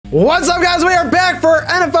What's up, guys? We are back for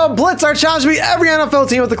NFL Blitz, our challenge to beat every NFL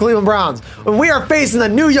team with the Cleveland Browns. And we are facing the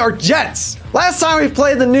New York Jets. Last time we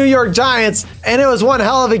played the New York Giants, and it was one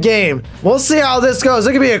hell of a game. We'll see how this goes.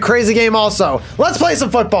 It could be a crazy game also. Let's play some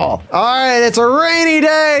football. All right, it's a rainy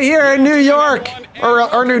day here in New York,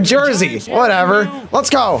 or New Jersey, whatever. Let's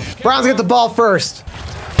go. Browns get the ball first.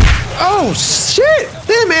 Oh, shit.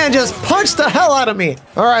 That man just punched the hell out of me.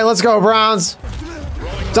 All right, let's go, Browns.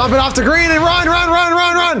 Dump it off the green and run.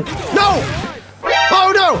 No!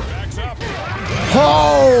 Oh, no!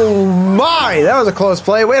 Oh, my! That was a close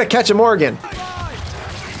play. Way to catch him, Morgan.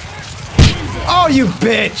 Oh, you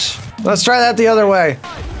bitch! Let's try that the other way.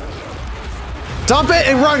 Dump it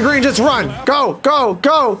and run, green. Just run. Go! No,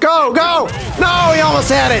 he almost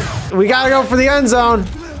had it. We gotta go for the end zone.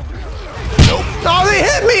 Oh, they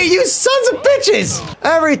hit me, you sons of bitches!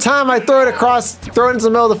 Every time I throw it across, throw it into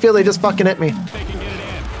the middle of the field, they just fucking hit me.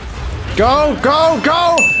 Go!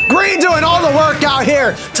 Green doing all the work out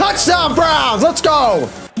here. Touchdown, Browns. Let's go.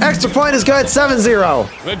 Extra point is good. 7-0.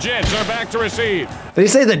 The Jets are back to receive. Did he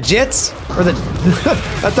say the Jits? Or the...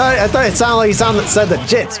 I thought it sounded like he said the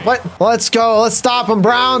Jits. What? Let's go. Let's stop them,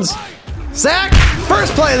 Browns. Sack.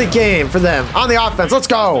 First play of the game for them on the offense. Let's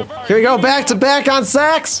go. Here we go. Back to back on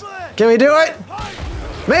sacks. Can we do it?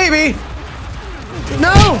 Maybe.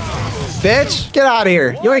 No. Bitch. Get out of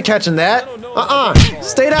here. You ain't catching that.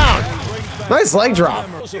 Stay down. Nice leg drop.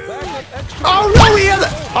 Oh, no, we have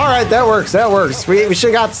that. All right, that works. We should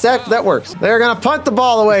have got the sack, but that works. They're going to punt the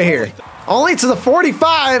ball away here. Only to the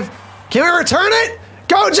 45. Can we return it?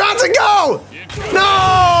 Go, Johnson, go.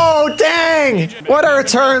 No, dang. What a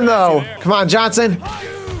return, though. Come on, Johnson.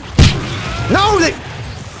 No,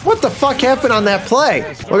 what the fuck happened on that play?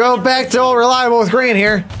 We'll go back to old reliable with Green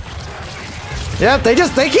here. Yep, they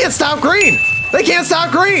can't stop Green.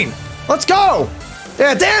 Let's go.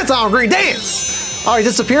 Yeah, dance on Green, dance. Oh, he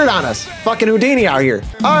disappeared on us. Fucking Houdini out here.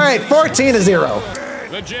 All right, 14-0.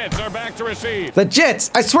 The Jets are back to receive. The Jets.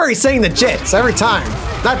 I swear he's saying the Jets every time.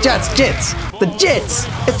 Not Jets, Jits. The Jets.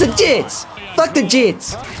 It's the Jets. Fuck the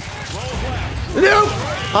Jets. Nope.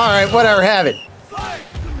 All right, whatever, have it.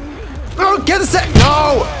 Oh, get the sack.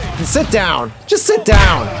 No. Sit down. Just sit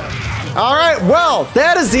down. All right, well,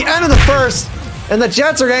 that is the end of the first. And the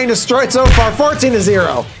Jets are getting destroyed so far,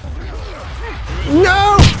 14-0.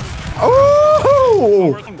 No!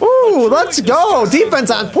 Ooh, let's go. Defense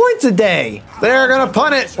on point today. They're going to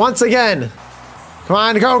punt it once again. Come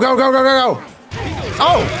on, go.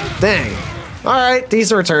 Oh, dang. All right,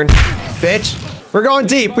 decent return. Bitch. We're going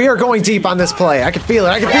deep. We are going deep on this play. I can feel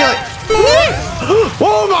it.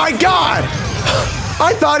 Oh, my God.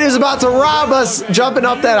 I thought he was about to rob us jumping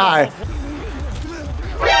up that high.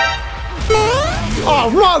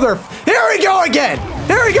 Oh, mother. Here we go again.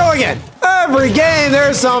 Every game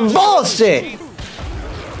there's some bullshit.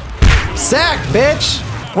 Sack, bitch.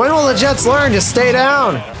 When will the Jets learn to stay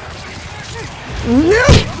down? No.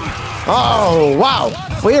 Oh, wow.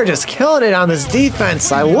 We are just killing it on this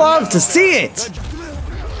defense. I love to see it.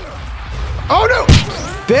 Oh, no.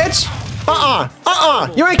 Bitch.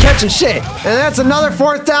 You ain't catching shit. And that's another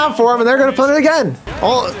 4th down for them, and they're going to put it again.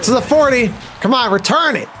 Oh, to the 40. Come on,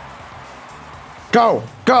 return it. Go.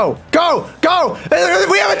 We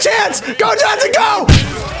have a chance. Go, Johnson, go.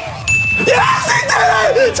 Yes, he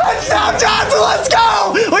did it. Touchdown, Johnson, let's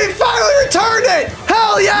go. We finally returned it.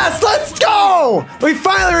 Hell yes, let's go. We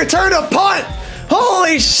finally returned a punt.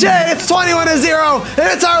 Holy shit, it's 21-0, and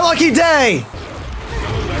it's our lucky day.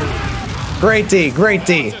 Great D.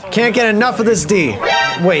 Can't get enough of this D.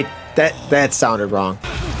 Wait, that sounded wrong.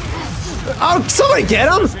 Oh, somebody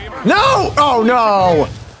get him. No. Oh, no.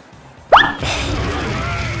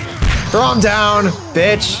 Throw him down,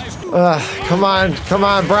 bitch. Come on,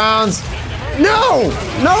 Browns. No.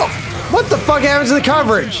 What the fuck happened to the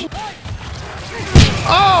coverage?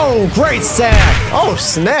 Oh, great sack. Oh,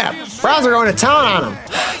 snap. Browns are going to town on him.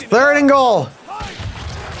 3rd and goal.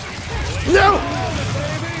 No.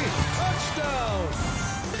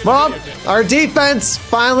 Well, our defense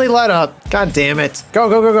finally let up. God damn it.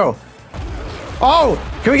 Go. Oh,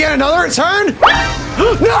 can we get another return?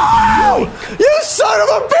 No! You son of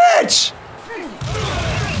a bitch!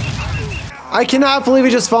 I cannot believe he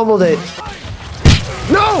just fumbled it.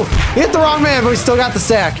 No! He hit the wrong man, but we still got the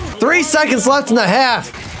sack. 3 seconds left in the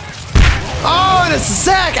half. Oh, and it's a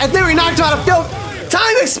sack. I think we knocked him out of field.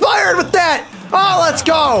 Time expired with that. Oh, let's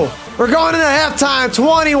go. We're going into halftime,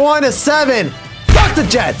 21-7. Fuck the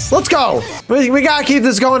Jets. Let's go. We got to keep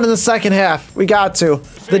this going in the second half. We got to.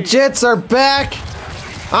 The Jets are back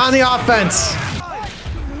on the offense.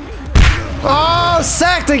 Oh,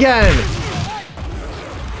 sacked again.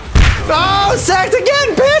 Oh, sacked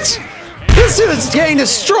again, bitch. This This dude's getting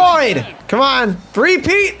destroyed. Come on,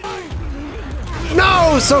 repeat.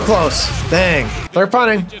 No, so close. Dang, they're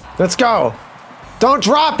punting. Let's go. Don't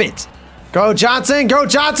drop it. Go Johnson, go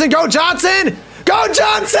Johnson, go Johnson. Go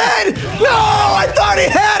Johnson! No, I thought he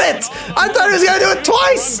had it. I thought he was gonna do it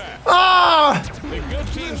twice.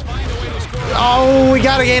 Oh, we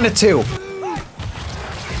gotta gain a 2.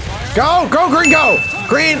 Go, go Green, go.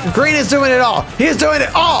 Green is doing it all. He is doing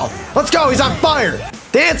it all. Let's go, he's on fire.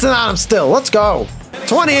 Dancing on him still, let's go.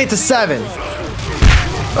 28-7.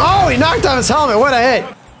 Oh, he knocked on his helmet, what a hit.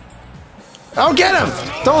 Oh, get him.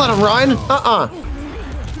 Don't let him run,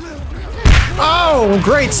 Oh,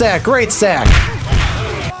 great sack, great sack.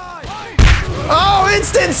 Oh,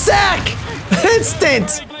 instant sack.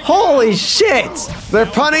 Instant. Holy shit. They're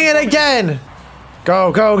punting it again.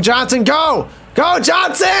 Go, go, Johnson, go. Go,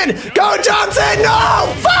 Johnson! Go, Johnson!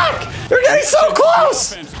 No! Fuck! They're getting so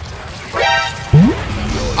close!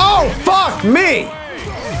 Oh, fuck me!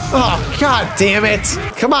 Oh, god damn it.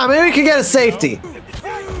 Come on, maybe we can get a safety.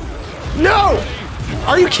 No!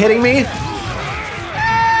 Are you kidding me?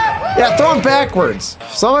 Yeah, throw him backwards.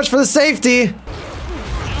 So much for the safety.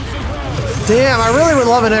 Damn, I really would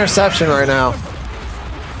love an interception right now.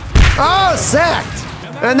 Oh, sacked!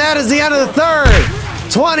 And that is the end of the third.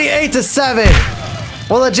 28-7.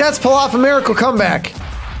 Will the Jets pull off a miracle comeback?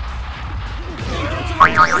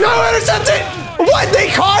 No, intercepted! What? They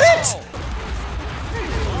caught it?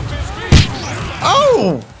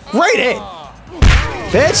 Oh, great hit.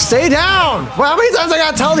 Bitch, stay down. Well, how many times I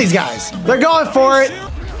gotta tell these guys? They're going for it.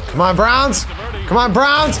 Come on, Browns. Come on,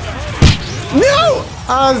 Browns. No!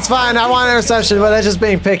 Oh, it's fine. I want an interception, but that's just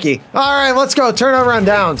being picky. All right, let's go. Turnover on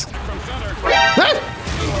downs.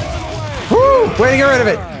 Woo! Way to get rid of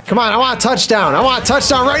it. Come on, I want a touchdown. I want a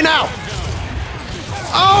touchdown right now.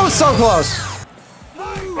 Oh, so close.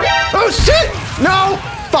 Oh, shit! No!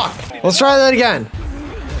 Fuck. Let's try that again.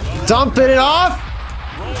 Dumping it off.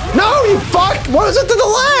 No, you fuck! What was it, the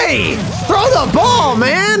delay? Throw the ball,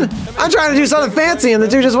 man! I'm trying to do something fancy and the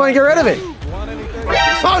dude just wanted to get rid of it.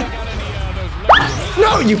 Oh!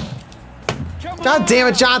 No, you... God damn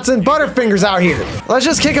it, Johnson. Butterfingers out here. Let's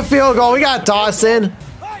just kick a field goal. We got Dawson.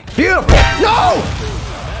 Beautiful. No!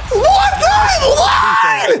 What the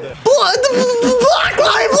line? Block,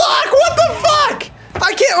 line, block! What the fuck?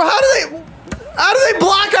 I can't... How do they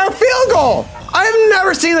block our field goal? I've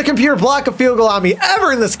never seen the computer block a field goal on me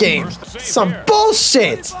ever in this game. Some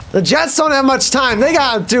bullshit. The Jets don't have much time. They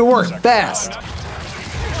gotta do work fast.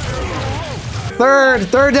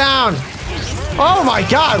 Third down. Oh my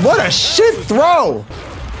god, what a shit throw.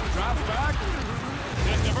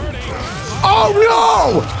 Oh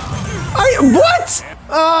no! What?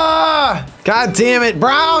 God damn it,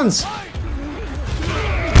 Browns.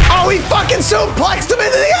 Oh, he fucking suplexed him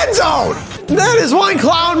into the end zone. That is one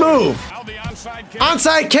clown move.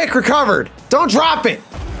 Onside kick recovered. Don't drop it.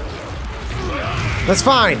 That's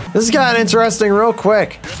fine. This got interesting real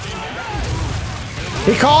quick.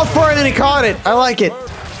 He called for it and he caught it. I like it.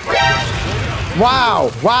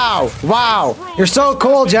 Wow, wow, wow. You're so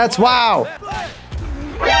cool, Jets. Wow.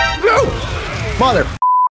 No! Mother.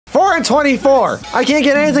 4-24. I can't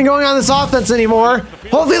get anything going on this offense anymore.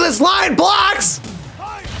 Hopefully this line blocks.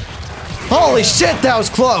 Holy shit, that was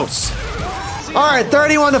close. All right,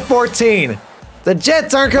 31-14. The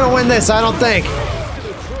Jets aren't gonna win this, I don't think.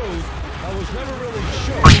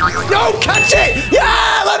 No, catch it!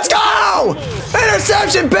 Yeah, let's go!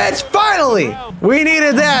 Interception, bitch, finally! We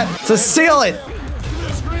needed that to seal it.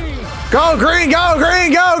 Go, Green, go,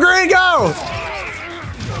 Green, go, Green, go!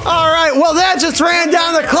 All right, well, that just ran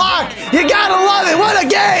down the clock. You gotta love it, what a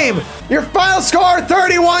game! Your final score,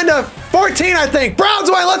 31-14, I think. Browns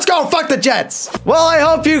win, let's go, fuck the Jets. Well, I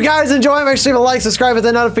hope you guys enjoy. Make sure to leave a like, subscribe, hit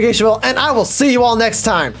the notification bell, and I will see you all next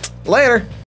time. Later.